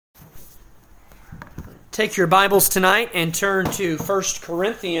Take your Bibles tonight and turn to 1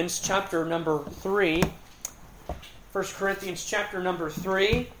 Corinthians chapter number 3. 1 Corinthians chapter number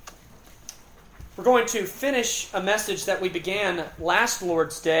 3. We're going to finish a message that we began last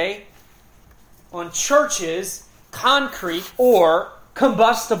Lord's Day on churches, concrete or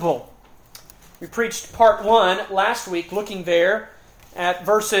combustible. We preached part 1 last week, looking there at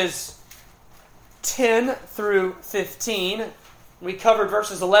verses 10 through 15. We covered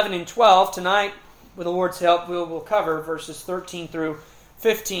verses 11 and 12. Tonight, with the Lord's help, we will cover verses 13 through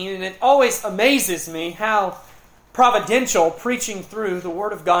 15. And it always amazes me how providential preaching through the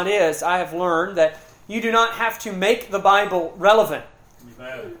Word of God is. I have learned that you do not have to make the Bible relevant.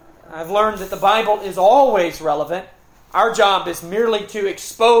 Amen. I've learned that the Bible is always relevant. Our job is merely to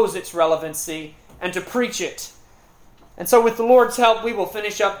expose its relevancy and to preach it. And so with the Lord's help, we will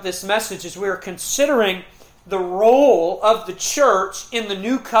finish up this message as we are considering the role of the church in the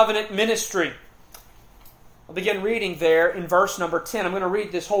New Covenant ministry. I'll begin reading there in verse number 10. I'm going to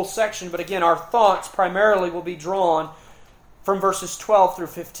read this whole section, but again, our thoughts primarily will be drawn from verses 12 through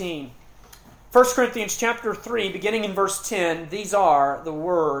 15. 1 Corinthians chapter 3, beginning in verse 10, these are the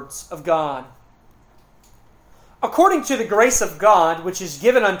words of God. According to the grace of God, which is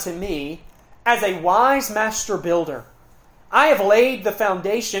given unto me, as a wise master builder, I have laid the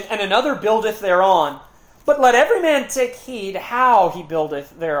foundation, and another buildeth thereon. But let every man take heed how he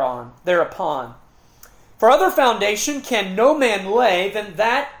buildeth thereupon. For other foundation can no man lay than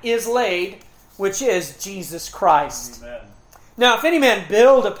that is laid, which is Jesus Christ. Amen. Now if any man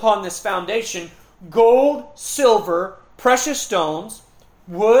build upon this foundation gold, silver, precious stones,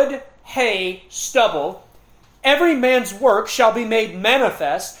 wood, hay, stubble, every man's work shall be made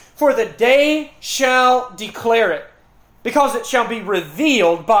manifest, for the day shall declare it, because it shall be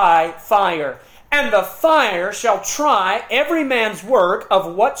revealed by fire. And the fire shall try every man's work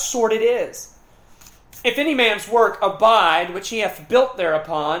of what sort it is. If any man's work abide, which he hath built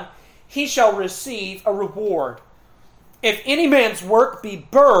thereupon, he shall receive a reward. If any man's work be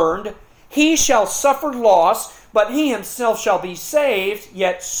burned, he shall suffer loss, but he himself shall be saved,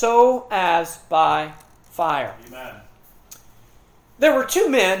 yet so as by fire. Amen. There were two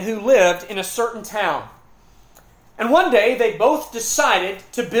men who lived in a certain town. And one day they both decided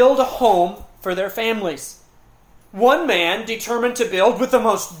to build a home for their families. One man determined to build with the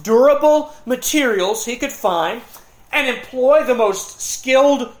most durable materials he could find and employ the most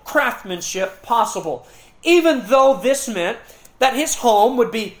skilled craftsmanship possible, even though this meant that his home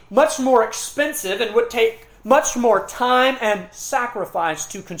would be much more expensive and would take much more time and sacrifice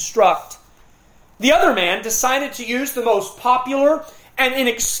to construct. The other man decided to use the most popular and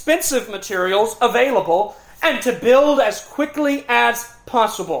inexpensive materials available and to build as quickly as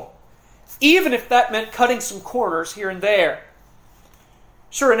possible, even if that meant cutting some corners here and there.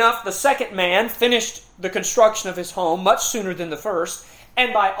 Sure enough, the second man finished the construction of his home much sooner than the first,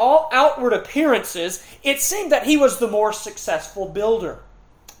 and by all outward appearances, it seemed that he was the more successful builder.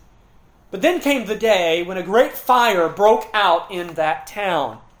 But then came the day when a great fire broke out in that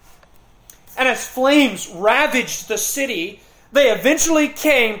town. And as flames ravaged the city, they eventually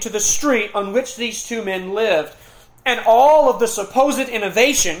came to the street on which these two men lived. And all of the supposed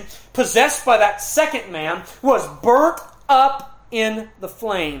innovation possessed by that second man was burnt up in the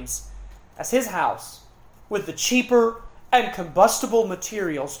flames, as his house, with the cheaper and combustible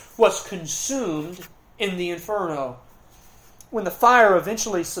materials, was consumed in the inferno. When the fire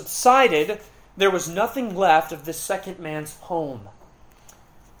eventually subsided, there was nothing left of this second man's home.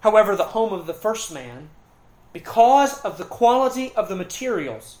 However, the home of the first man, because of the quality of the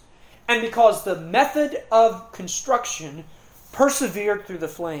materials, and because the method of construction persevered through the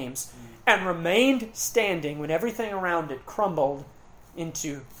flames and remained standing when everything around it crumbled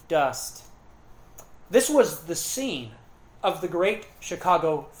into dust. This was the scene of the Great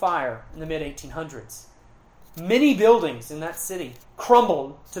Chicago Fire in the mid-1800s. Many buildings in that city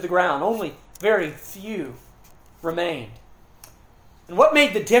crumbled to the ground. Only very few remained. And what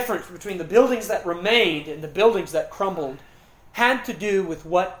made the difference between the buildings that remained and the buildings that crumbled had to do with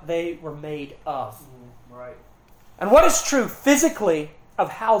what they were made of. Right. And what is true physically of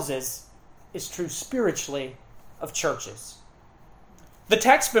houses is true spiritually of churches. The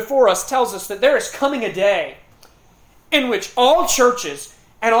text before us tells us that there is coming a day in which all churches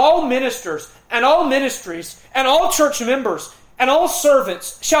and all ministers and all ministries and all church members and all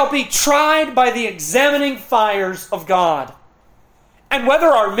servants shall be tried by the examining fires of God. And whether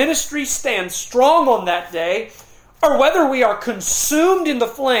our ministry stands strong on that day or whether we are consumed in the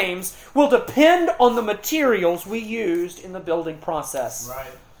flames will depend on the materials we used in the building process. Right.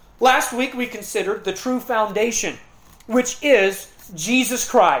 Last week we considered the true foundation, which is Jesus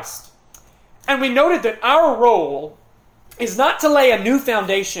Christ. And we noted that our role is not to lay a new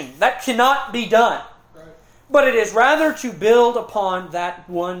foundation. That cannot be done. Right. But it is rather to build upon that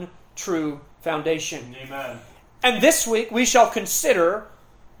one true foundation. Amen. And this week we shall consider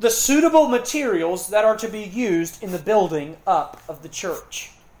the suitable materials that are to be used in the building up of the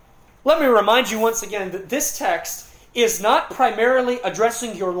church. Let me remind you once again that this text is not primarily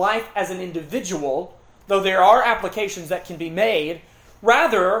addressing your life as an individual, though there are applications that can be made.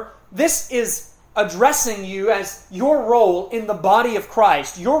 Rather, this is addressing you as your role in the body of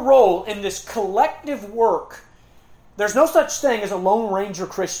Christ, your role in this collective work. There's no such thing as a Lone Ranger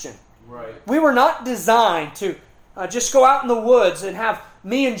Christian. Right. We were not designed to just go out in the woods and have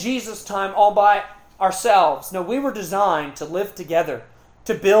me and Jesus time all by ourselves. No, we were designed to live together,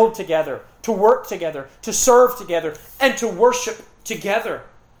 to build together, to work together, to serve together, and to worship together.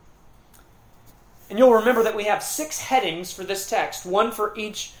 And you'll remember that we have 6 headings for this text, one for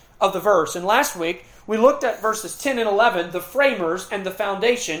each of the verse. And last week, we looked at verses 10 and 11, the framers and the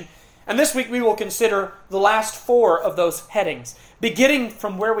foundation. And this week, we will consider the last 4 of those headings. Beginning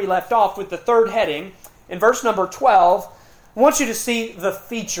from where we left off with the 3rd heading, in verse number 12, I want you to see the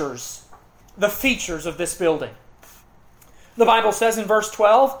features of this building. The Bible says in verse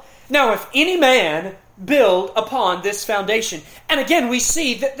 12, "Now if any man build upon this foundation." And again, we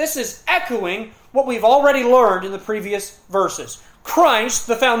see that this is echoing what we've already learned in the previous verses. Christ,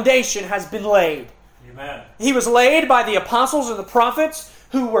 the foundation, has been laid. Amen. He was laid by the apostles and the prophets,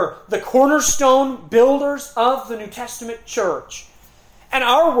 who were the cornerstone builders of the New Testament church. And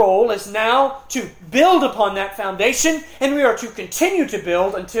our role is now to build upon that foundation, and we are to continue to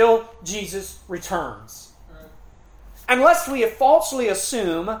build until Jesus returns. Unless we falsely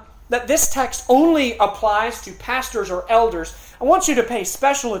assume that this text only applies to pastors or elders, I want you to pay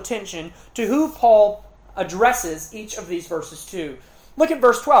special attention to who Paul addresses each of these verses to. Look at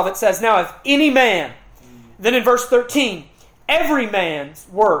verse 12. It says, "Now if any man," then in verse 13, "every man's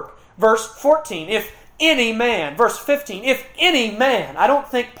work." Verse 14, "if any man." Verse 15, "if any man." I don't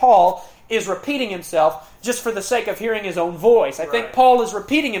think Paul is repeating himself just for the sake of hearing his own voice. I think Paul is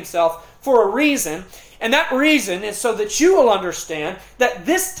repeating himself for a reason, and that reason is so that you will understand that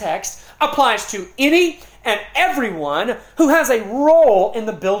this text applies to any and everyone who has a role in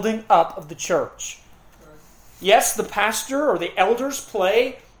the building up of the church. Yes, the pastor or the elders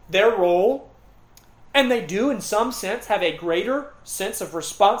play their role, and they do, in some sense, have a greater sense of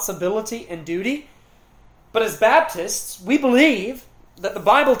responsibility and duty. But as Baptists, we believe that the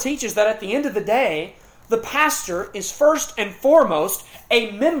Bible teaches that at the end of the day, the pastor is first and foremost a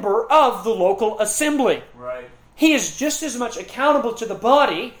member of the local assembly. Right. He is just as much accountable to the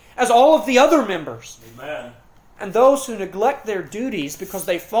body as all of the other members. Amen. And those who neglect their duties because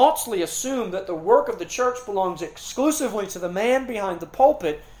they falsely assume that the work of the church belongs exclusively to the man behind the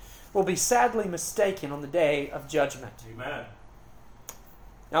pulpit will be sadly mistaken on the day of judgment. Amen.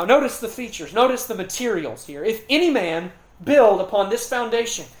 Now notice the features, notice the materials here. "If any man build upon this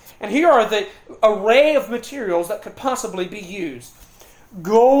foundation." And here are the array of materials that could possibly be used.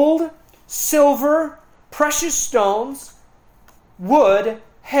 Gold, silver, precious stones, wood,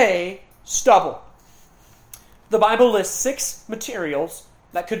 hay, stubble. The Bible lists 6 materials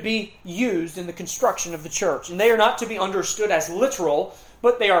that could be used in the construction of the church. And they are not to be understood as literal,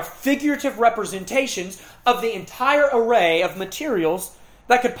 but they are figurative representations of the entire array of materials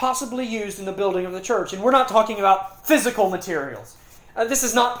that could possibly be used in the building of the church. And we're not talking about physical materials. This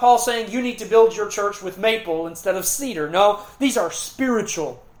is not Paul saying you need to build your church with maple instead of cedar. No, these are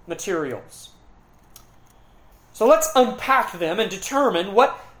spiritual materials. So let's unpack them and determine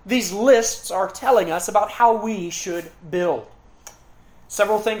what these lists are telling us about how we should build.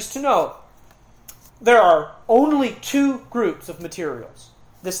 Several things to note. There are only 2 groups of materials.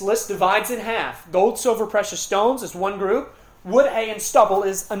 This list divides in half. Gold, silver, precious stones is one group. Wood, hay, and stubble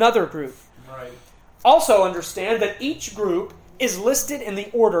is another group. Right. Also understand that each group is listed in the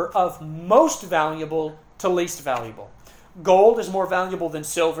order of most valuable to least valuable. Gold is more valuable than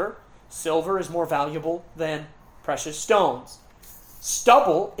silver. Silver is more valuable than precious stones.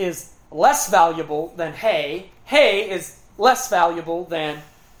 Stubble is less valuable than hay. Hay is less valuable than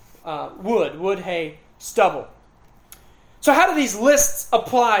wood. Wood, hay, stubble. So how do these lists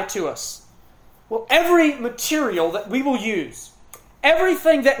apply to us? Well, every material that we will use,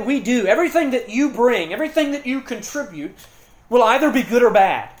 everything that we do, everything that you bring, everything that you contribute, will either be good or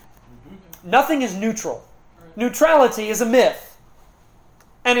bad. Nothing is neutral. Neutrality is a myth.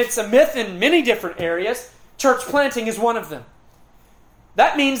 And it's a myth in many different areas. Church planting is one of them.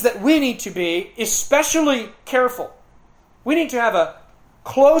 That means that we need to be especially careful. We need to have a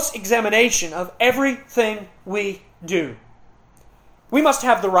close examination of everything we do. We must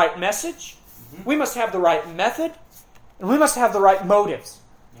have the right message. We must have the right method, and we must have the right motives.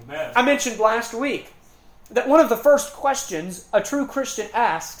 Amen. I mentioned last week that one of the first questions a true Christian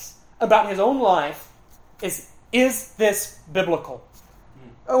asks about his own life is this biblical?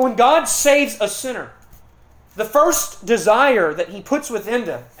 When God saves a sinner, the first desire that He puts within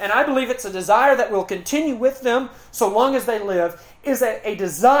them, and I believe it's a desire that will continue with them so long as they live, is a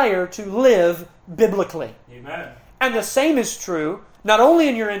desire to live biblically. Amen. And the same is true not only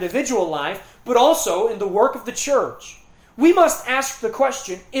in your individual life, but also in the work of the church. We must ask the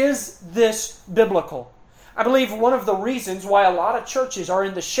question, is this biblical? I believe one of the reasons why a lot of churches are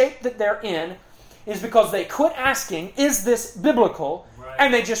in the shape that they're in is because they quit asking, is this biblical? Right.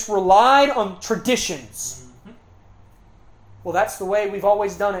 And they just relied on traditions. Mm-hmm. Well, that's the way we've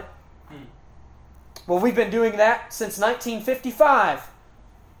always done it. Well, we've been doing that since 1955.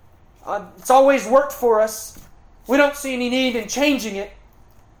 It's always worked for us. We don't see any need in changing it.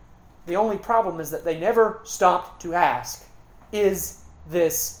 The only problem is that they never stopped to ask, is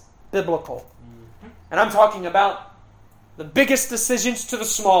this biblical? Mm-hmm. And I'm talking about the biggest decisions to the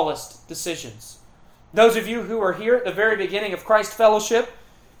smallest decisions. Those of you who are here at the very beginning of Christ Fellowship,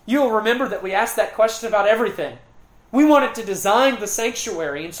 you'll remember that we asked that question about everything. We wanted to design the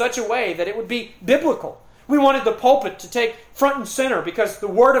sanctuary in such a way that it would be biblical. We wanted the pulpit to take front and center because the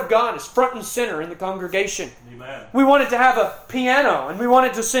Word of God is front and center in the congregation. Amen. We wanted to have a piano, and we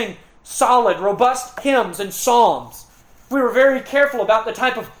wanted to sing solid, robust hymns and psalms. We were very careful about the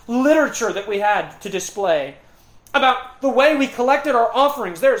type of literature that we had to display, about the way we collected our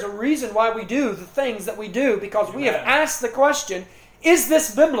offerings. There's a reason why we do the things that we do, because we have asked the question, is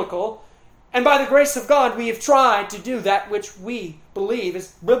this biblical? And by the grace of God, we have tried to do that which we believe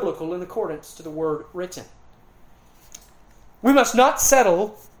is biblical in accordance to the Word written. We must not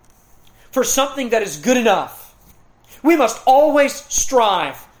settle for something that is good enough. We must always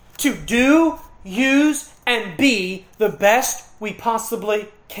strive to do, use, and be the best we possibly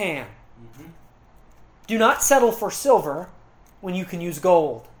can. Mm-hmm. Do not settle for silver when you can use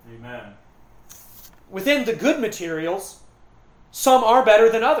gold. Amen. Within the good materials, some are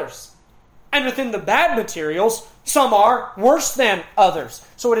better than others. And within the bad materials, some are worse than others.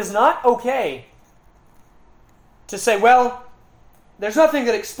 So it is not okay to say, well, there's nothing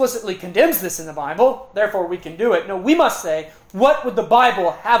that explicitly condemns this in the Bible, therefore we can do it. No, we must say, what would the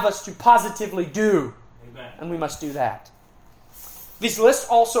Bible have us to positively do? Amen. And we must do that. These lists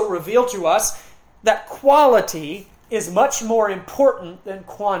also reveal to us that quality is much more important than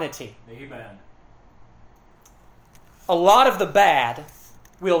quantity. Amen. A lot of the bad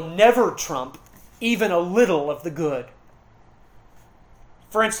will never trump even a little of the good.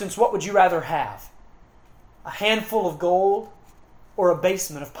 For instance, what would you rather have? A handful of gold or a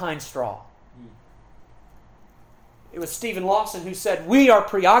basement of pine straw? It was Stephen Lawson who said, we are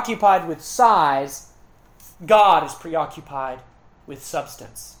preoccupied with size, God is preoccupied with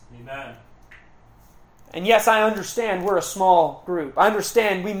substance. Amen. And yes, I understand we're a small group. I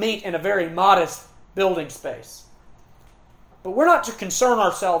understand we meet in a very modest building space. But we're not to concern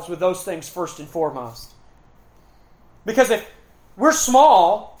ourselves with those things first and foremost. Because if we're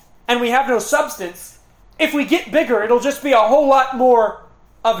small and we have no substance, if we get bigger, it'll just be a whole lot more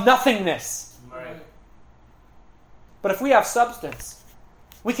of nothingness. Right. But if we have substance,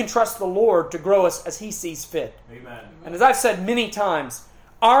 we can trust the Lord to grow us as He sees fit. Amen. And as I've said many times,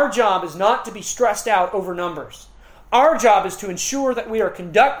 our job is not to be stressed out over numbers. Our job is to ensure that we are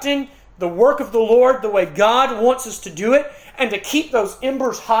conducting the work of the Lord the way God wants us to do it, and to keep those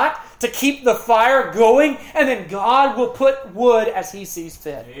embers hot, to keep the fire going, and then God will put wood as He sees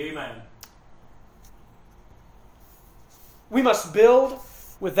fit. Amen. We must build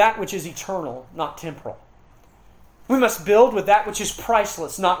with that which is eternal, not temporal. We must build with that which is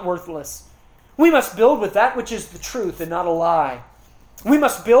priceless, not worthless. We must build with that which is the truth and not a lie. We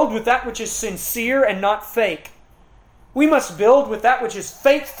must build with that which is sincere and not fake. We must build with that which is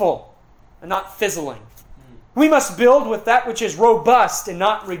faithful and not fizzling. We must build with that which is robust and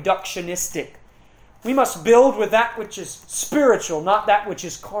not reductionistic. We must build with that which is spiritual, not that which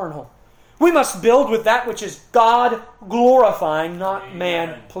is carnal. We must build with that which is God-glorifying, not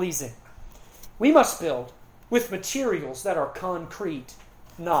man-pleasing. We must build with materials that are concrete,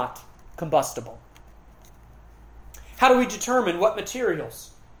 not combustible. How do we determine what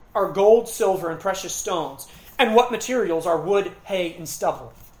materials are gold, silver, and precious stones, and what materials are wood, hay, and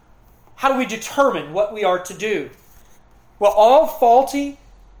stubble? How do we determine what we are to do? Well, all faulty,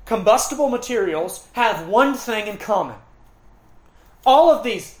 combustible materials have one thing in common. All of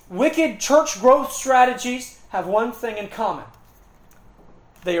these wicked church growth strategies have one thing in common.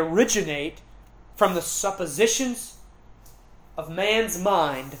 They originate from the suppositions of man's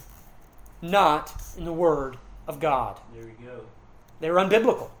mind not in the Word of God. There we go. They are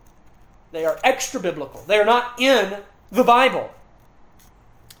unbiblical. They are extra-biblical. They are not in the Bible.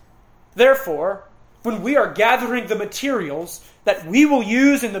 Therefore, when we are gathering the materials that we will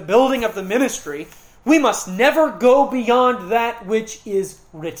use in the building of the ministry, we must never go beyond that which is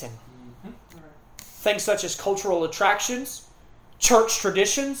written. Things such as cultural attractions, church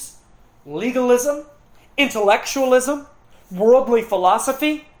traditions, legalism, intellectualism, worldly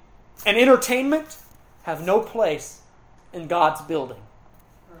philosophy, and entertainment have no place in God's building.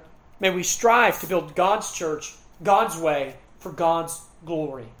 May we strive to build God's church, God's way, for God's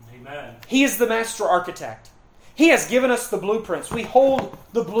glory. Amen. He is the master architect. He has given us the blueprints. We hold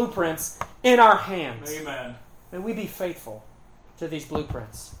the blueprints in our hands. Amen. May we be faithful to these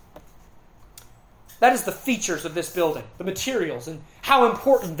blueprints. That is the features of this building, the materials, and how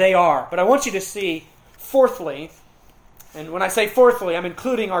important they are. But I want you to see, fourthly, and when I say fourthly, I'm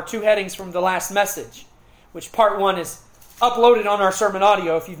including our two headings from the last message, which part one is uploaded on our sermon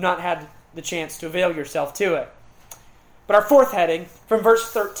audio if you've not had the chance to avail yourself to it. But our fourth heading, from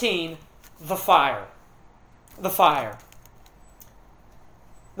verse 13, the fire. The fire.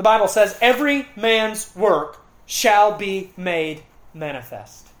 The Bible says, every man's work shall be made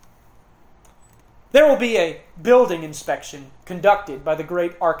manifest. There will be a building inspection conducted by the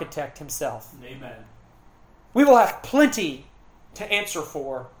great architect himself. Amen. We will have plenty to answer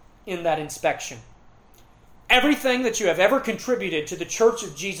for in that inspection. Everything that you have ever contributed to the Church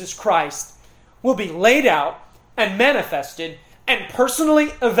of Jesus Christ will be laid out and manifested and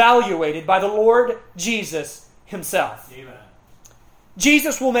personally evaluated by the Lord Jesus himself. Amen.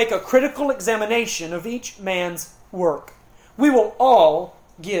 Jesus will make a critical examination of each man's work. We will all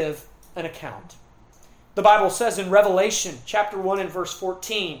give an account. The Bible says in Revelation chapter 1 and verse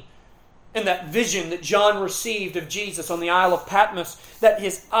 14, in that vision that John received of Jesus on the Isle of Patmos, that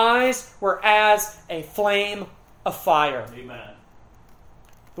his eyes were as a flame of fire. Amen.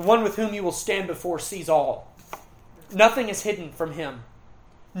 The one with whom you will stand before sees all. Nothing is hidden from him.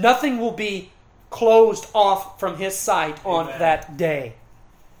 Nothing will be closed off from his sight on Amen. that day.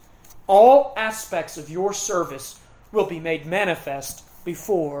 All aspects of your service will be made manifest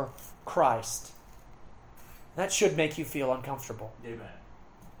before Christ. That should make you feel uncomfortable. Amen.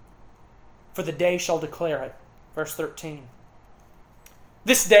 For the day shall declare it. Verse 13.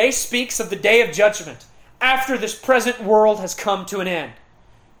 This day speaks of the day of judgment, after this present world has come to an end.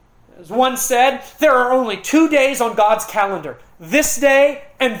 As one said, there are only 2 days on God's calendar, this day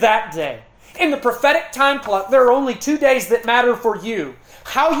and that day. In the prophetic time clock, there are only 2 days that matter for you.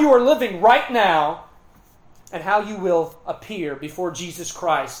 How you are living right now, and how you will appear before Jesus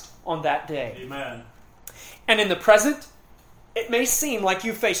Christ on that day. Amen. And in the present, it may seem like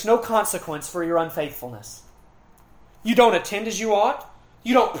you face no consequence for your unfaithfulness. You don't attend as you ought.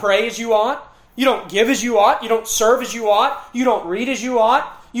 You don't pray as you ought. You don't give as you ought. You don't serve as you ought. You don't read as you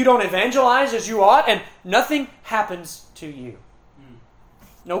ought. You don't evangelize as you ought. And nothing happens to you.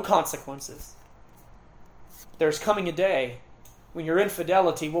 No consequences. There's coming a day when your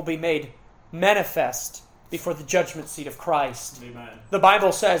infidelity will be made manifest before the judgment seat of Christ. Amen. The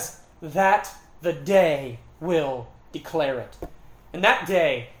Bible says that the day will declare it. And that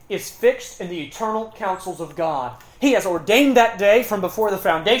day is fixed in the eternal counsels of God. He has ordained that day from before the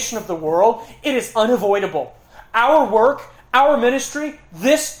foundation of the world. It is unavoidable. Our work, our ministry,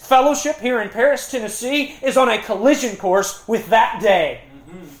 this fellowship here in Paris, Tennessee, is on a collision course with that day.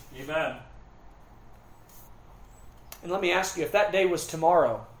 Mm-hmm. Amen. And let me ask you, if that day was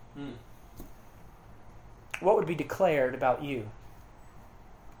tomorrow, what would be declared about you?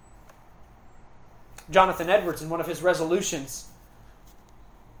 Jonathan Edwards, in one of his resolutions,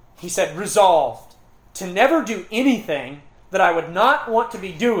 he said, resolved to never do anything that I would not want to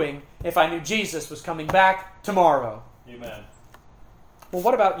be doing if I knew Jesus was coming back tomorrow. Amen. Well,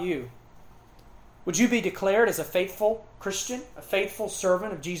 what about you? Would you be declared as a faithful Christian, a faithful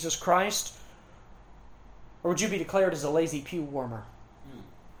servant of Jesus Christ? Or would you be declared as a lazy pew warmer?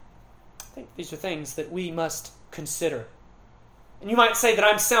 I think these are things that we must consider. And you might say that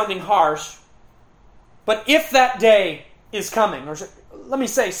I'm sounding harsh, but if that day is coming, or let me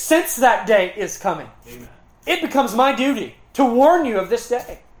say, since that day is coming, Amen. It becomes my duty to warn you of this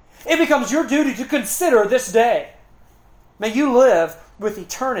day. It becomes your duty to consider this day. May you live with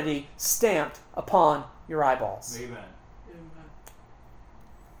eternity stamped upon your eyeballs. Amen.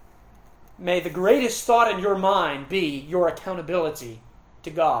 May the greatest thought in your mind be your accountability to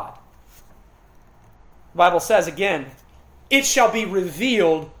God. The Bible says again, it shall be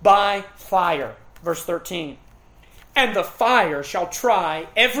revealed by fire. Verse 13. And the fire shall try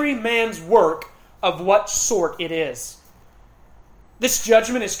every man's work of what sort it is. This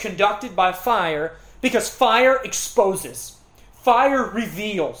judgment is conducted by fire because fire exposes, fire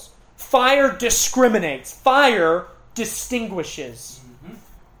reveals, fire discriminates, fire distinguishes.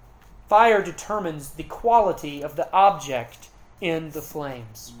 Fire determines the quality of the object in the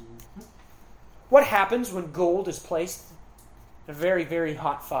flames. What happens when gold is placed in a very, very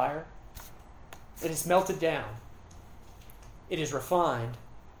hot fire? It is melted down. It is refined.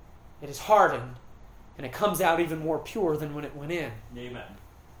 It is hardened. And it comes out even more pure than when it went in. Amen.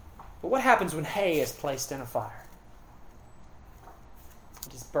 But what happens when hay is placed in a fire?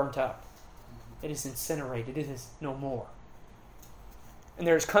 It is burnt up. It is incinerated. It is no more. And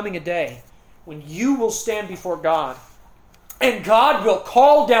there is coming a day when you will stand before God, and God will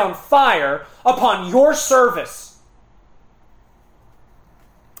call down fire upon your service.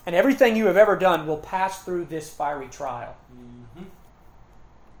 And everything you have ever done will pass through this fiery trial.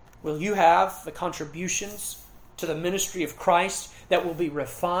 Will you have the contributions to the ministry of Christ that will be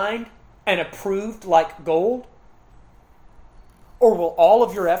refined and approved like gold? Or will all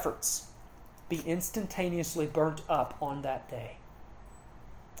of your efforts be instantaneously burnt up on that day?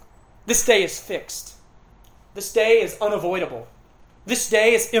 This day is fixed. This day is unavoidable. This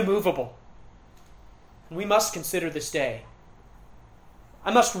day is immovable. And we must consider this day.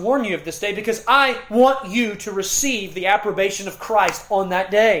 I must warn you of this day because I want you to receive the approbation of Christ on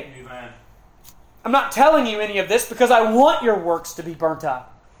that day. Amen. I'm not telling you any of this because I want your works to be burnt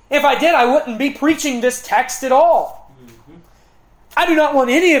up. If I did, I wouldn't be preaching this text at all. I do not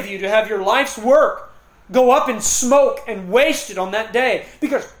want any of you to have your life's work go up in smoke and wasted on that day,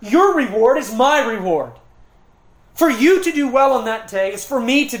 because your reward is my reward. For you to do well on that day is for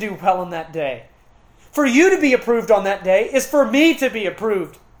me to do well on that day. For you to be approved on that day is for me to be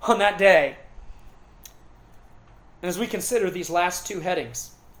approved on that day. And as we consider these last two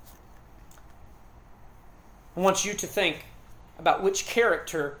headings, I want you to think about which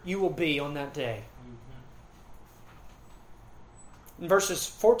character you will be on that day. In verses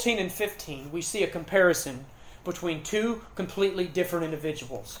 14 and 15, we see a comparison between two completely different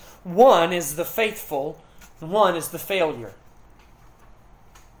individuals. One is the faithful, and one is the failure.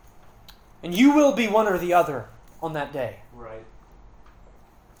 And you will be one or the other on that day. Right.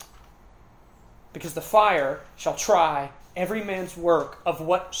 Because the fire shall try every man's work of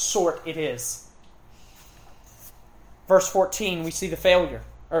what sort it is. Verse 14, we see the failure.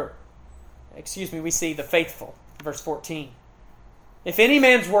 We see the faithful. Verse 14. If any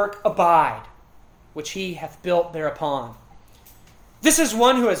man's work abide, which he hath built thereupon. This is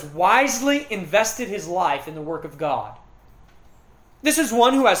one who has wisely invested his life in the work of God. This is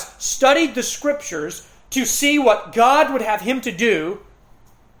one who has studied the Scriptures to see what God would have him to do,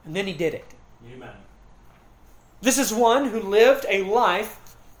 and then he did it. Amen. This is one who lived a life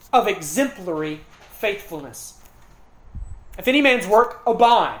of exemplary faithfulness. If any man's work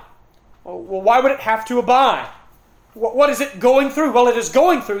abide, well, why would it have to abide? What is it going through? Well, it is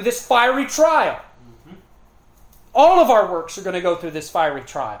going through this fiery trial. All of our works are going to go through this fiery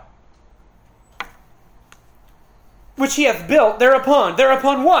trial. Which he hath built thereupon.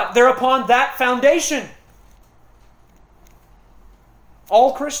 Thereupon what? Thereupon that foundation.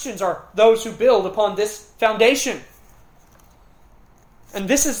 All Christians are those who build upon this foundation. And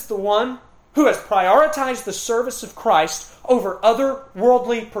this is the one who has prioritized the service of Christ over other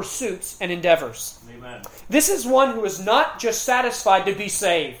worldly pursuits and endeavors. Amen. This is one who is not just satisfied to be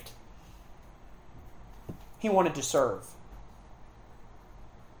saved. He wanted to serve.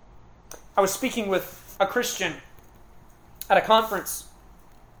 I was speaking with a Christian at a conference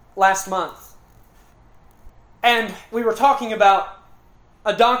last month. And we were talking about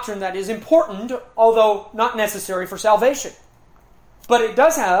a doctrine that is important, although not necessary for salvation. But it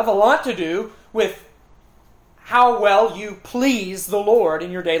does have a lot to do with how well you please the Lord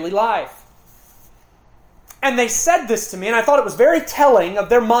in your daily life. And they said this to me, and I thought it was very telling of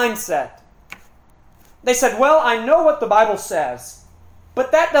their mindset. They said, well, I know what the Bible says,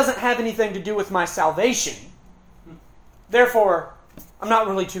 but that doesn't have anything to do with my salvation. Therefore, I'm not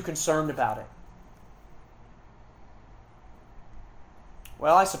really too concerned about it.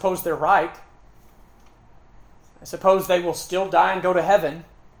 Well, I suppose they're right. I suppose they will still die and go to heaven,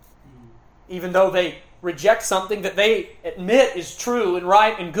 even though they reject something that they admit is true and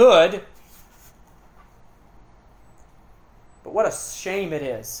right and good. But what a shame it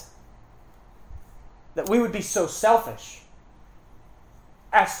is that we would be so selfish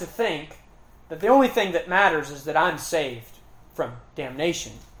as to think that the only thing that matters is that I'm saved from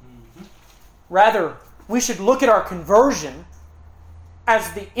damnation. Rather, we should look at our conversion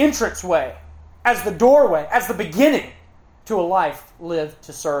as the entranceway, as the doorway, as the beginning to a life lived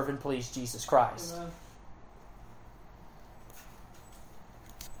to serve and please Jesus Christ. Amen.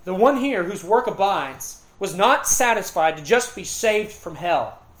 the one here whose work abides, was not satisfied to just be saved from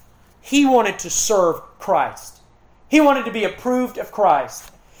hell. He wanted to serve Christ. He wanted to be approved of Christ.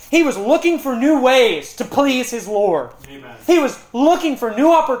 He was looking for new ways to please his Lord. Amen. He was looking for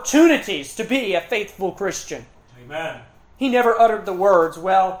new opportunities to be a faithful Christian. Amen. He never uttered the words,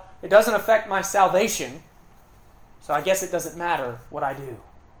 well, it doesn't affect my salvation, so I guess it doesn't matter what I do.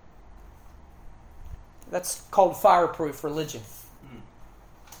 That's called fireproof religion.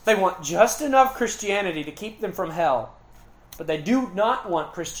 They want just enough Christianity to keep them from hell, but they do not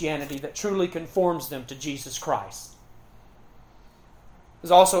want Christianity that truly conforms them to Jesus Christ. There's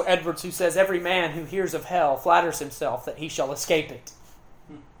also Edwards who says, every man who hears of hell flatters himself that he shall escape it.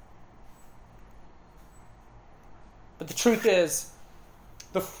 But the truth is,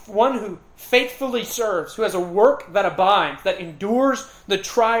 the one who faithfully serves, who has a work that abides, that endures the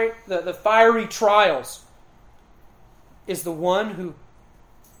fiery trials, is the one who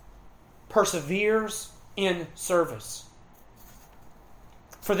perseveres in service.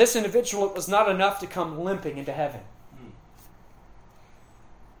 For this individual, it was not enough to come limping into heaven.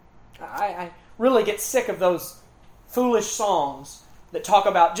 I really get sick of those foolish songs that talk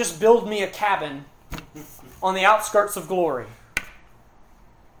about just build me a cabin on the outskirts of glory.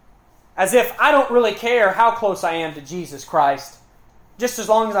 As if I don't really care how close I am to Jesus Christ, just as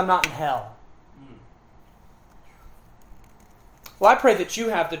long as I'm not in hell. Well, I pray that you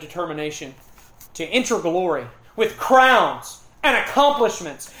have the determination to enter glory with crowns and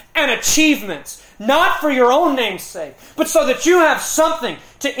accomplishments and achievements, not for your own name's sake, but so that you have something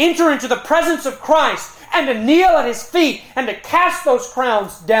to enter into the presence of Christ and to kneel at His feet and to cast those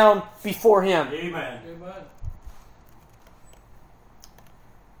crowns down before Him. Amen. Amen.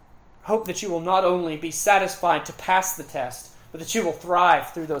 Hope that you will not only be satisfied to pass the test, but that you will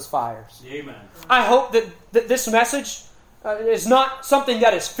thrive through those fires. Amen. I hope that this message is not something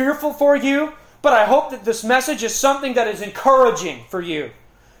that is fearful for you, but I hope that this message is something that is encouraging for you.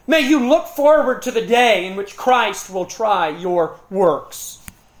 May you look forward to the day in which Christ will try your works.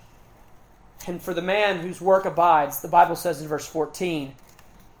 And for the man whose work abides, the Bible says in verse 14,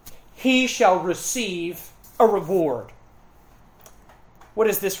 he shall receive a reward. What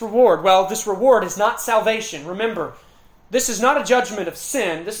is this reward? Well, this reward is not salvation. Remember, this is not a judgment of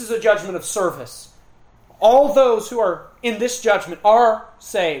sin. This is a judgment of service. All those who are in this judgment are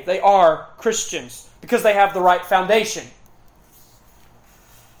saved. They are Christians because they have the right foundation.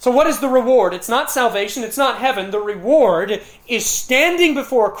 So what is the reward? It's not salvation. It's not heaven. The reward is standing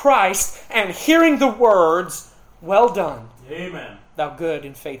before Christ and hearing the words, "Well done, Amen. thou good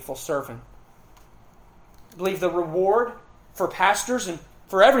and faithful servant." I believe the reward for pastors and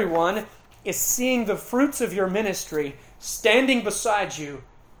for everyone is seeing the fruits of your ministry standing beside you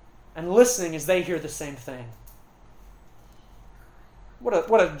and listening as they hear the same thing.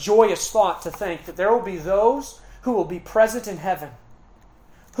 What a joyous thought to think that there will be those who will be present in heaven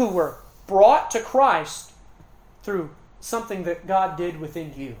who were brought to Christ through something that God did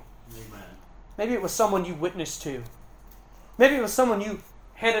within you. Amen. Maybe it was someone you witnessed to. Maybe it was someone you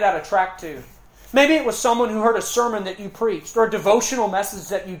handed out a tract to. Maybe it was someone who heard a sermon that you preached or a devotional message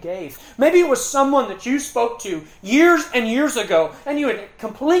that you gave. Maybe it was someone that you spoke to years and years ago and you had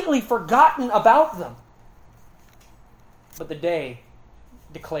completely forgotten about them. But the day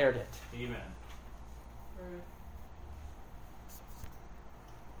declared it. Amen.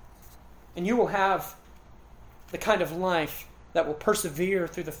 And you will have the kind of life that will persevere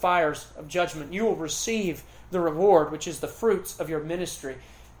through the fires of judgment. You will receive the reward, which is the fruits of your ministry.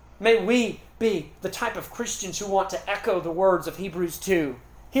 May we be the type of Christians who want to echo the words of Hebrews 2.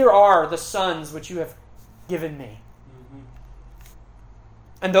 Here are the sons which you have given me. Mm-hmm.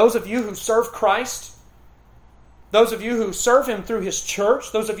 And those of you who serve Christ, those of you who serve Him through His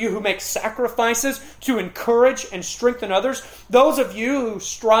church, those of you who make sacrifices to encourage and strengthen others, those of you who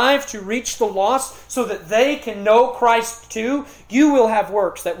strive to reach the lost so that they can know Christ too, you will have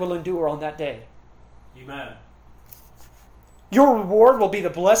works that will endure on that day. Amen. Your reward will be the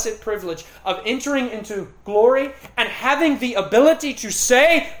blessed privilege of entering into glory and having the ability to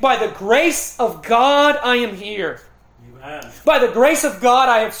say, by the grace of God, I am here. Amen. By the grace of God,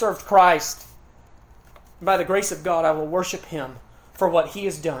 I have served Christ. By the grace of God, I will worship Him for what He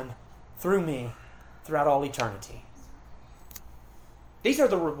has done through me throughout all eternity. These are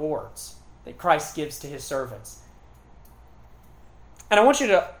the rewards that Christ gives to His servants. And I want you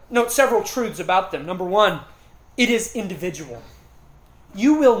to note several truths about them. Number one, it is individual.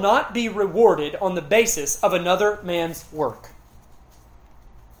 You will not be rewarded on the basis of another man's work.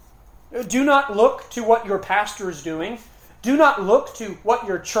 Do not look to what your pastor is doing. Do not look to what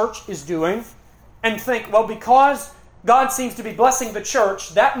your church is doing and think, well, because God seems to be blessing the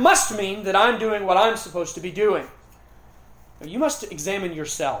church, that must mean that I'm doing what I'm supposed to be doing. Now, you must examine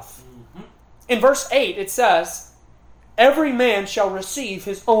yourself. In verse 8 it says, every man shall receive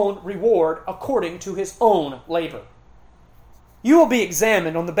his own reward according to his own labor. You will be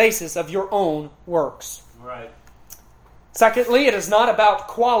examined on the basis of your own works. Right. Secondly, it is not about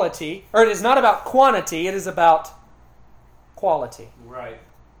quality, or it is not about quantity, it is about quality. Right.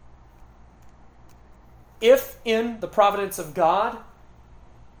 If in the providence of God,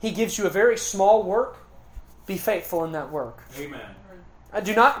 He gives you a very small work, be faithful in that work. Amen.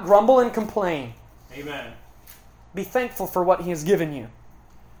 Do not grumble and complain. Amen. Be thankful for what He has given you.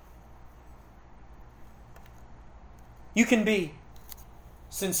 You can be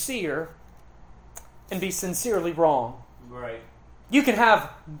sincere and be sincerely wrong. Right. You can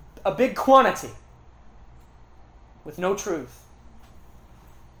have a big quantity with no truth.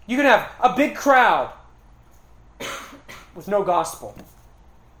 You can have a big crowd with no gospel.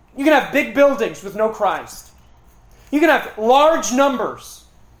 You can have big buildings with no Christ. You can have large numbers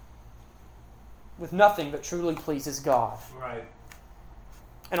with nothing that truly pleases God. Right.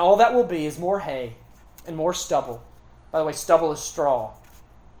 And all that will be is more hay and more stubble. By the way, stubble is straw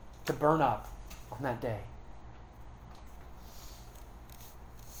to burn up on that day.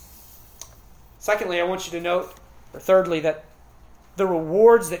 Secondly, I want you to note, or thirdly, that the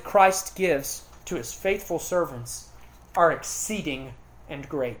rewards that Christ gives to His faithful servants are exceeding and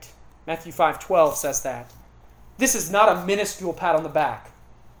great. Matthew 5:12 says that. This is not a minuscule pat on the back.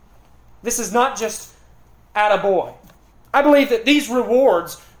 This is not just attaboy. I believe that these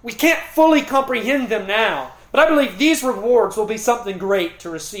rewards, we can't fully comprehend them now, but I believe these rewards will be something great to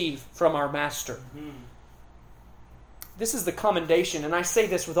receive from our Master. Mm-hmm. This is the commendation, and I say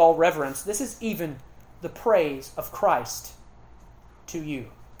this with all reverence, this is even the praise of Christ to you.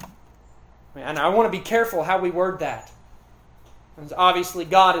 And I want to be careful how we word that. And obviously,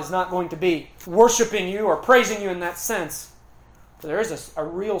 God is not going to be worshiping you or praising you in that sense. But there is a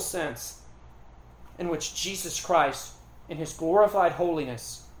real sense in which Jesus Christ, in His glorified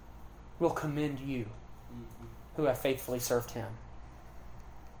holiness, will commend you who have faithfully served Him.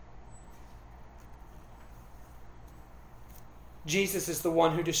 Jesus is the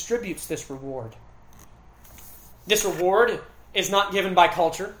one who distributes this reward. This reward is not given by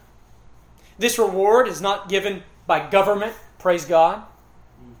culture. This reward is not given by government. Praise God.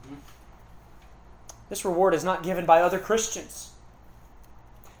 Mm-hmm. This reward is not given by other Christians.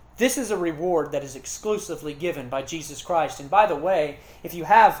 This is a reward that is exclusively given by Jesus Christ. And by the way, if you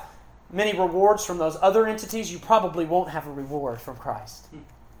have many rewards from those other entities, you probably won't have a reward from Christ.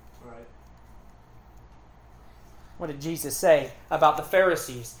 Right. What did Jesus say about the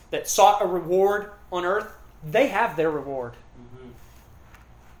Pharisees that sought a reward on earth? They have their reward. Mm-hmm.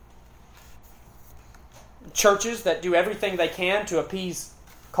 Churches that do everything they can to appease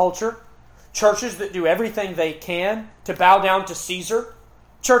culture. Churches that do everything they can to bow down to Caesar.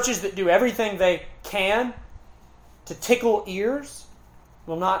 Churches that do everything they can to tickle ears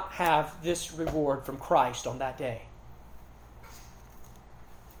will not have this reward from Christ on that day.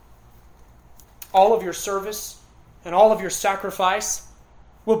 All of your service and all of your sacrifice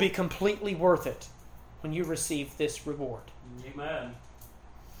will be completely worth it when you receive this reward. Amen.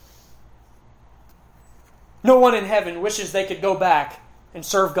 No one in heaven wishes they could go back and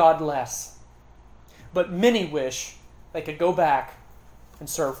serve God less. But many wish they could go back and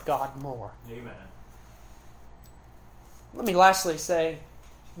serve God more. Amen. Let me lastly say,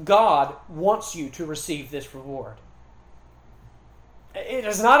 God wants you to receive this reward. It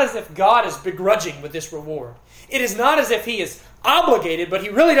is not as if God is begrudging with this reward. It is not as if He is obligated, but He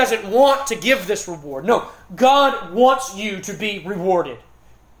really doesn't want to give this reward. No, God wants you to be rewarded.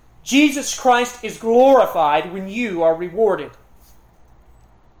 Jesus Christ is glorified when you are rewarded.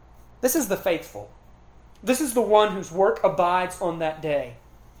 This is the faithful. This is the one whose work abides on that day.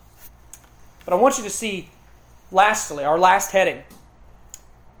 But I want you to see, lastly, our last heading.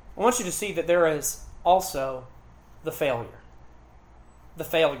 I want you to see that there is also the failure. The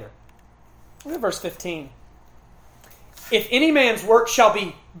failure. Look at verse 15. If any man's work shall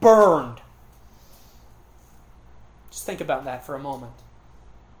be burned. Just think about that for a moment.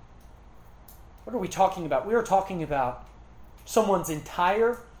 What are we talking about? We are talking about someone's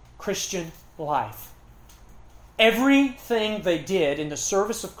entire Christian life. Everything they did in the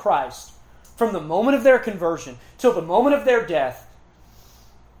service of Christ, from the moment of their conversion till the moment of their death,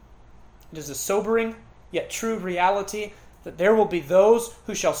 it is a sobering yet true reality that there will be those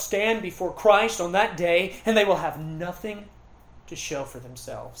who shall stand before Christ on that day, and they will have nothing to show for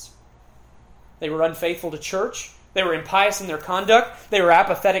themselves. They were unfaithful to church. They were impious in their conduct. They were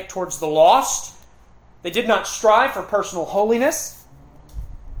apathetic towards the lost. They did not strive for personal holiness.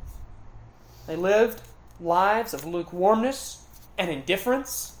 They lived lives of lukewarmness and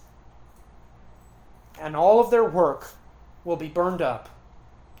indifference. And all of their work will be burned up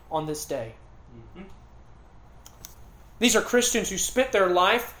on this day. Mm-hmm. These are Christians who spent their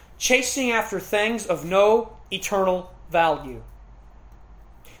life chasing after things of no eternal value.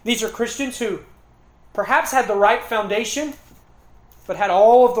 These are Christians who perhaps had the right foundation, but had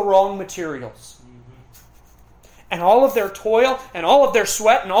all of the wrong materials. And all of their toil and all of their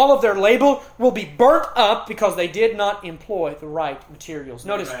sweat and all of their labor will be burnt up because they did not employ the right materials.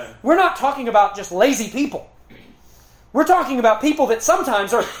 Notice, we're not talking about just lazy people. We're talking about people that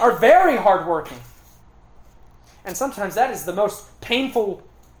sometimes are very hardworking. And sometimes that is the most painful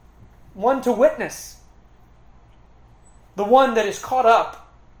one to witness. The one that is caught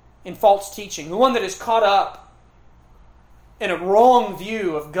up in false teaching. The one that is caught up in a wrong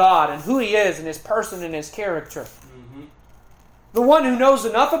view of God and who He is and His person and His character. Mm-hmm. The one who knows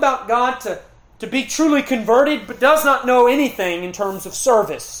enough about God to be truly converted but does not know anything in terms of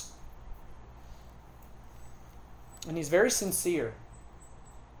service. And he's very sincere.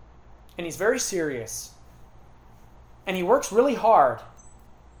 And he's very serious. And he works really hard.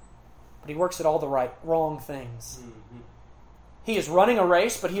 But he works at all the wrong things. Mm-hmm. He is running a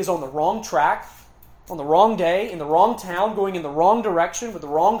race, but he is on the wrong track, on the wrong day, in the wrong town, going in the wrong direction with the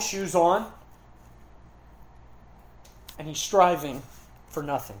wrong shoes on. And he's striving for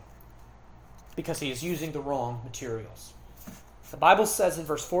nothing because he is using the wrong materials. The Bible says in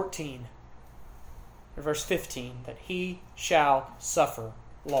verse 14 or verse 15 that he shall suffer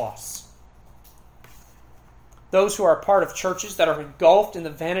loss. Those who are part of churches that are engulfed in the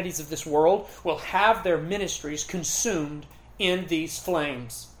vanities of this world will have their ministries consumed in these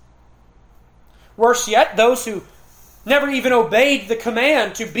flames. Worse yet, those who never even obeyed the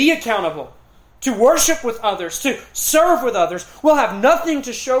command to be accountable, to worship with others, to serve with others, will have nothing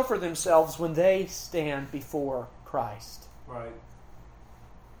to show for themselves when they stand before Christ. Right.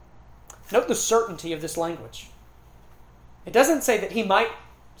 Note the certainty of this language. It doesn't say that he might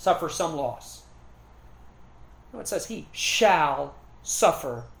suffer some loss. No, it says he shall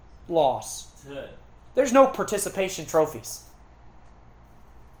suffer loss. Good. There's no participation trophies.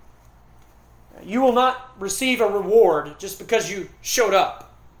 You will not receive a reward just because you showed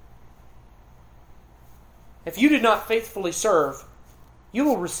up. If you did not faithfully serve, you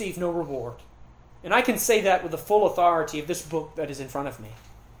will receive no reward. And I can say that with the full authority of this book that is in front of me.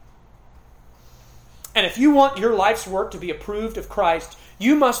 And if you want your life's work to be approved of Christ,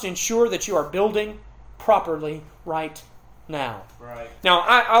 you must ensure that you are building properly right now. Right. Now,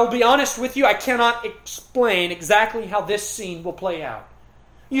 I'll be honest with you, I cannot explain exactly how this scene will play out.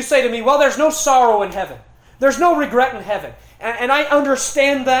 You say to me, well, there's no sorrow in heaven. There's no regret in heaven. And I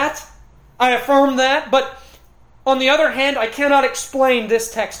understand that. I affirm that. But on the other hand, I cannot explain this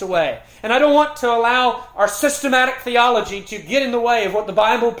text away. And I don't want to allow our systematic theology to get in the way of what the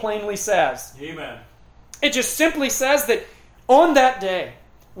Bible plainly says. Amen. It just simply says that on that day,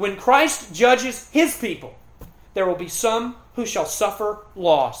 when Christ judges His people, there will be some who shall suffer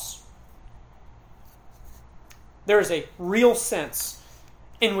loss. There is a real sense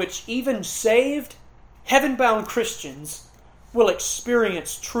in which even saved, heaven-bound Christians will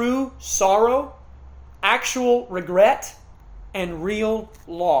experience true sorrow, actual regret, and real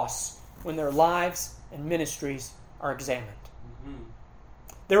loss when their lives and ministries are examined. Mm-hmm.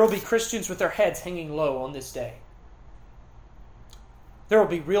 There will be Christians with their heads hanging low on this day. There will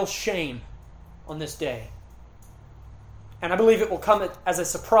be real shame on this day. And I believe it will come as a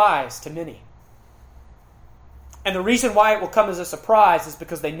surprise to many. And the reason why it will come as a surprise is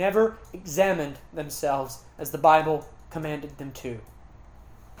because they never examined themselves as the Bible commanded them to.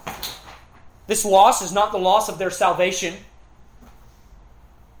 This loss is not the loss of their salvation,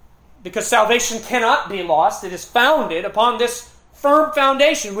 because salvation cannot be lost. It is founded upon this firm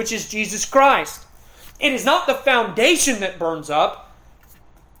foundation, which is Jesus Christ. It is not the foundation that burns up.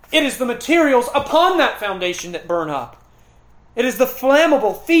 It is the materials upon that foundation that burn up. It is the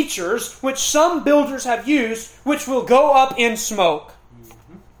flammable features which some builders have used, which will go up in smoke.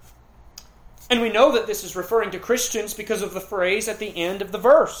 Mm-hmm. And we know that this is referring to Christians because of the phrase at the end of the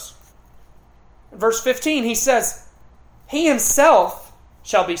verse. In verse 15, he says, he himself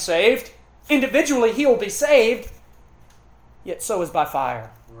shall be saved. Individually, he will be saved, yet so is by fire.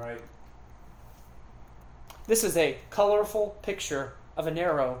 Right. This is a colorful picture of a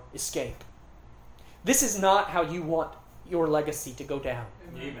narrow escape. This is not how you want your legacy to go down.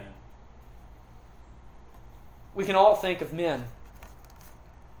 Amen. We can all think of men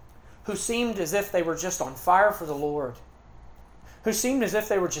who seemed as if they were just on fire for the Lord, who seemed as if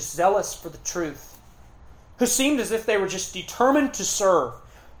they were just zealous for the truth, who seemed as if they were just determined to serve.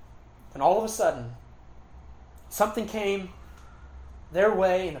 And all of a sudden, something came their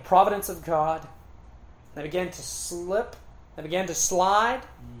way in the providence of God. They began to slip. They began to slide.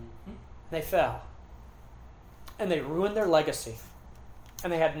 They fell. And they ruined their legacy.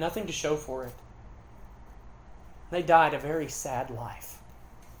 And they had nothing to show for it. They died a very sad life.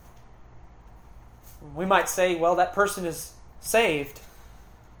 We might say, well, that person is saved,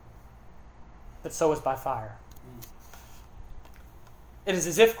 but so is by fire. It is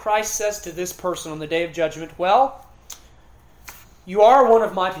as if Christ says to this person on the day of judgment, well, you are one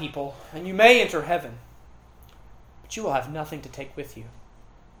of my people, and you may enter heaven, but you will have nothing to take with you.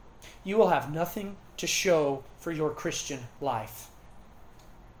 You will have nothing to show for your Christian life.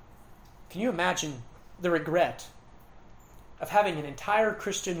 Can you imagine the regret of having an entire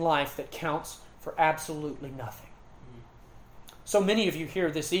Christian life that counts for absolutely nothing? So many of you here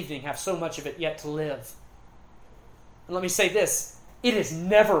this evening have so much of it yet to live. And let me say this, it is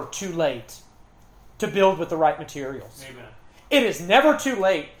never too late to build with the right materials. Amen. It is never too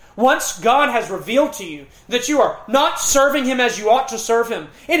late. Once God has revealed to you that you are not serving Him as you ought to serve Him,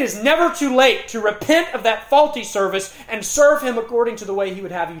 it is never too late to repent of that faulty service and serve Him according to the way He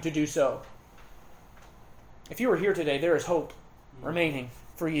would have you to do so. If you are here today, there is hope remaining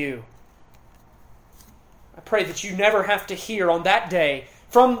for you. I pray that you never have to hear on that day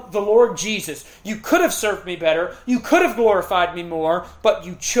from the Lord Jesus, you could have served me better, you could have glorified me more, but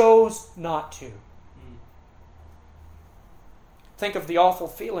you chose not to. Think of the awful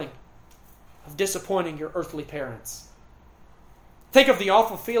feeling of disappointing your earthly parents. Think of the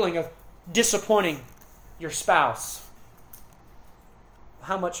awful feeling of disappointing your spouse.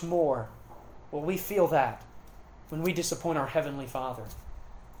 How much more will we feel that when we disappoint our Heavenly Father?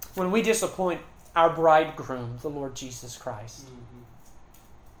 When we disappoint our bridegroom, the Lord Jesus Christ.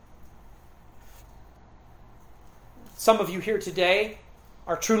 Some of you here today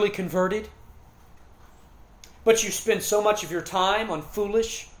are truly converted, but you spend so much of your time on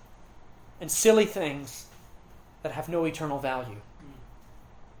foolish and silly things that have no eternal value.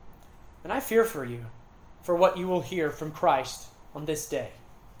 And I fear for you, for what you will hear from Christ on this day.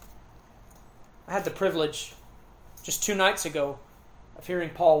 I had the privilege, just 2 nights ago, of hearing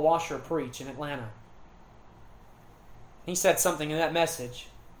Paul Washer preach in Atlanta. He said something in that message.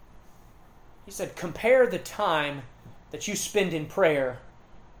 He said, compare the time that you spend in prayer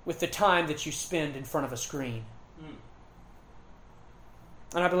with the time that you spend in front of a screen.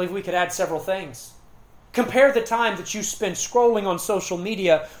 And I believe we could add several things. Compare the time that you spend scrolling on social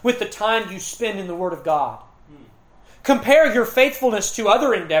media with the time you spend in the Word of God. Compare your faithfulness to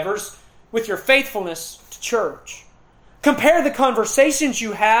other endeavors with your faithfulness to church. Compare the conversations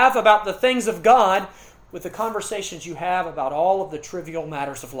you have about the things of God with the conversations you have about all of the trivial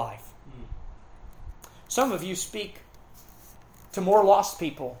matters of life. Some of you speak to more lost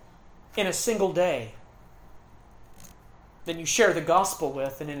people in a single day than you share the gospel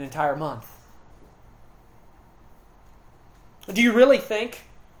with in an entire month. Do you really think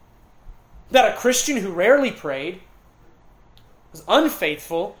that a Christian who rarely prayed, was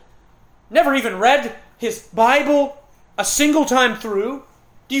unfaithful, never even read his Bible a single time through,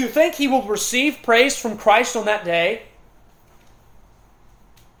 do you think he will receive praise from Christ on that day?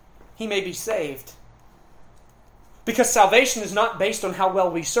 He may be saved. Because salvation is not based on how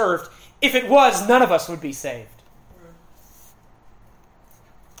well we served. If it was, none of us would be saved.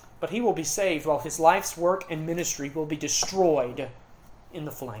 But he will be saved while his life's work and ministry will be destroyed in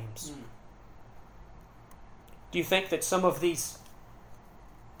the flames. Do you think that some of these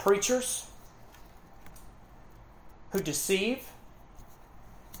preachers who deceive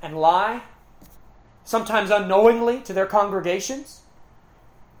and lie, sometimes unknowingly to their congregations,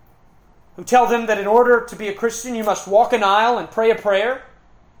 who tell them that in order to be a Christian you must walk an aisle and pray a prayer,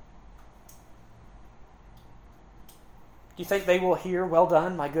 do you think they will hear, "Well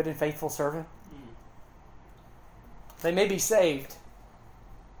done, my good and faithful servant"? They may be saved,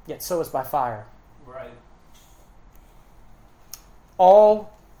 yet so is by fire. Right.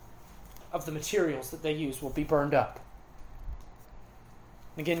 All of the materials that they use will be burned up.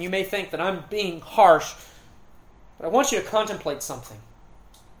 Again, you may think that I'm being harsh, but I want you to contemplate something.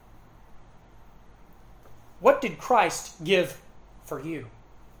 What did Christ give for you?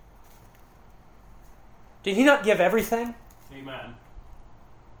 Did He not give everything? Amen.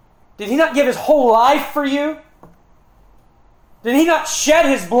 Did He not give His whole life for you? Did He not shed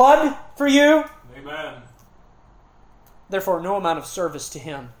His blood for you? Amen. Therefore, no amount of service to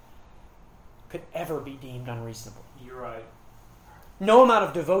Him could ever be deemed unreasonable. You're right. No amount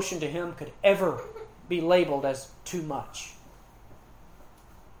of devotion to Him could ever be labeled as too much.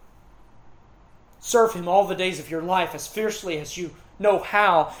 Serve Him all the days of your life as fiercely as you know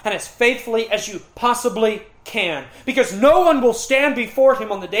how and as faithfully as you possibly can. Because no one will stand before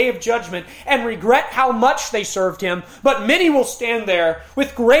Him on the day of judgment and regret how much they served Him, but many will stand there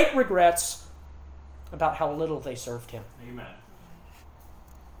with great regrets about how little they served Him. Amen.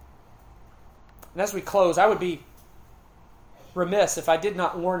 And as we close, I would be remiss if I did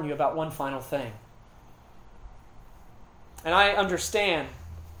not warn you about one final thing. And I understand,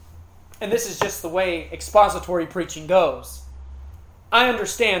 and this is just the way expository preaching goes, I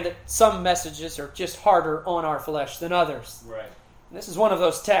understand that some messages are just harder on our flesh than others. Right. And this is one of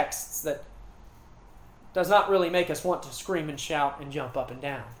those texts that does not really make us want to scream and shout and jump up and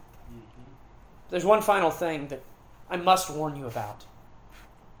down. Mm-hmm. There's one final thing that I must warn you about.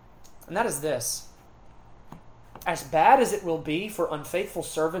 And that is this. As bad as it will be for unfaithful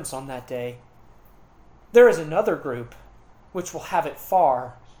servants on that day, there is another group which will have it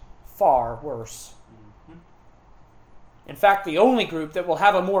far, far worse. Mm-hmm. In fact, the only group that will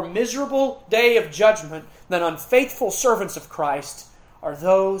have a more miserable day of judgment than unfaithful servants of Christ are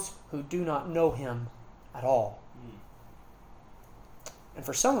those who do not know Him at all. And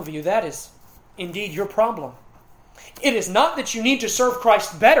for some of you, that is indeed your problem. It is not that you need to serve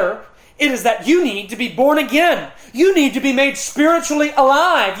Christ better. It is that you need to be born again. You need to be made spiritually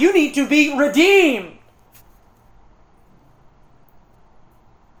alive. You need to be redeemed.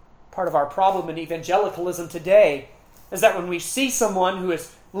 Part of our problem in evangelicalism today is that when we see someone who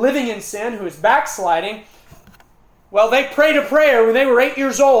is living in sin, who is backsliding, well, they prayed a prayer when they were 8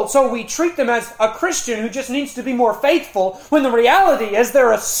 years old, so we treat them as a Christian who just needs to be more faithful, when the reality is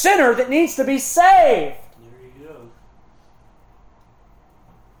they're a sinner that needs to be saved. There you go.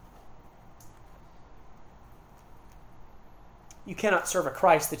 You cannot serve a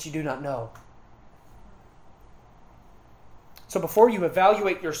Christ that you do not know. So before you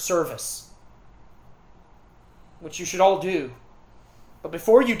evaluate your service, which you should all do, but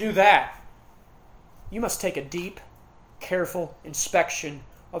before you do that, you must take a deep, careful inspection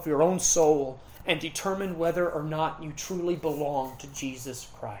of your own soul and determine whether or not you truly belong to Jesus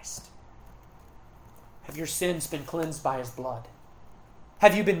Christ. Have your sins been cleansed by His blood?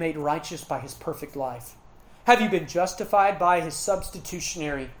 Have you been made righteous by His perfect life? Have you been justified by His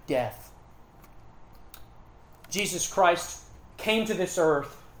substitutionary death? Jesus Christ came to this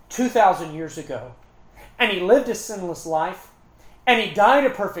earth 2,000 years ago, and He lived a sinless life, and He died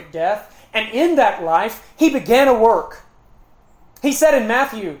a perfect death, and in that life, He began a work. He said in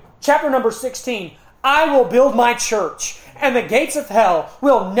Matthew chapter number 16, I will build my church, and the gates of hell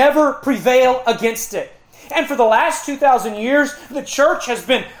will never prevail against it. And for the last 2,000 years, the church has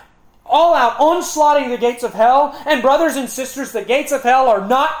been all out onslaughting the gates of hell, and brothers and sisters, the gates of hell are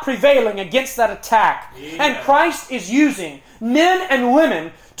not prevailing against that attack. Amen. And Christ is using men and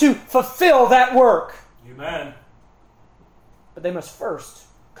women to fulfill that work. Amen. But they must first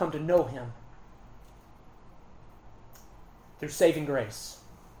come to know Him through saving grace.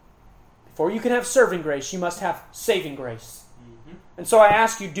 Before you can have serving grace, you must have saving grace. Mm-hmm. And so I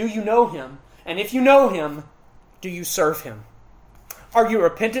ask you, do you know Him? And if you know Him, do you serve Him? Are you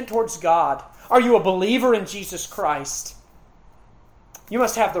repentant towards God? Are you a believer in Jesus Christ? You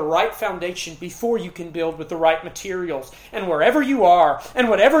must have the right foundation before you can build with the right materials. And wherever you are, and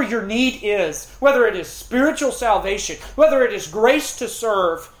whatever your need is, whether it is spiritual salvation, whether it is grace to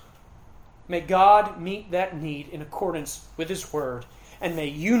serve, may God meet that need in accordance with His Word. And may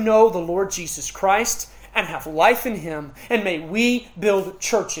you know the Lord Jesus Christ and have life in Him. And may we build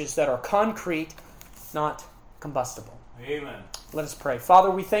churches that are concrete, not combustible. Amen. Let us pray.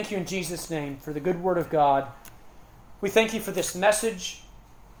 Father, we thank You in Jesus' name for the good Word of God. We thank You for this message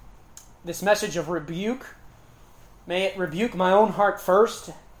of rebuke. May it rebuke my own heart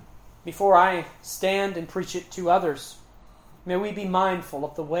first before I stand and preach it to others. May we be mindful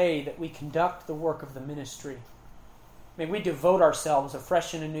of the way that we conduct the work of the ministry. May we devote ourselves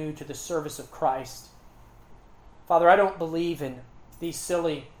afresh and anew to the service of Christ. Father, I don't believe in these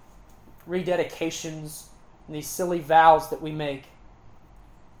silly rededications and these silly vows that we make.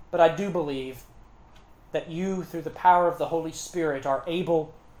 But I do believe that You, through the power of the Holy Spirit, are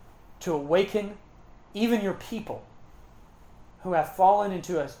able to awaken even Your people who have fallen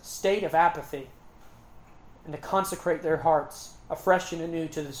into a state of apathy and to consecrate their hearts afresh and anew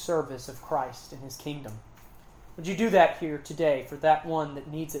to the service of Christ and His kingdom. Would You do that here today for that one that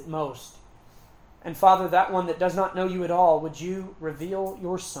needs it most? And Father, that one that does not know You at all, would You reveal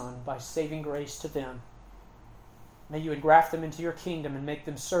Your Son by saving grace to them? May You engraft them into Your kingdom and make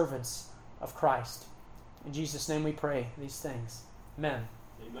them servants of Christ. In Jesus' name we pray these things. Amen.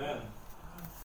 Amen.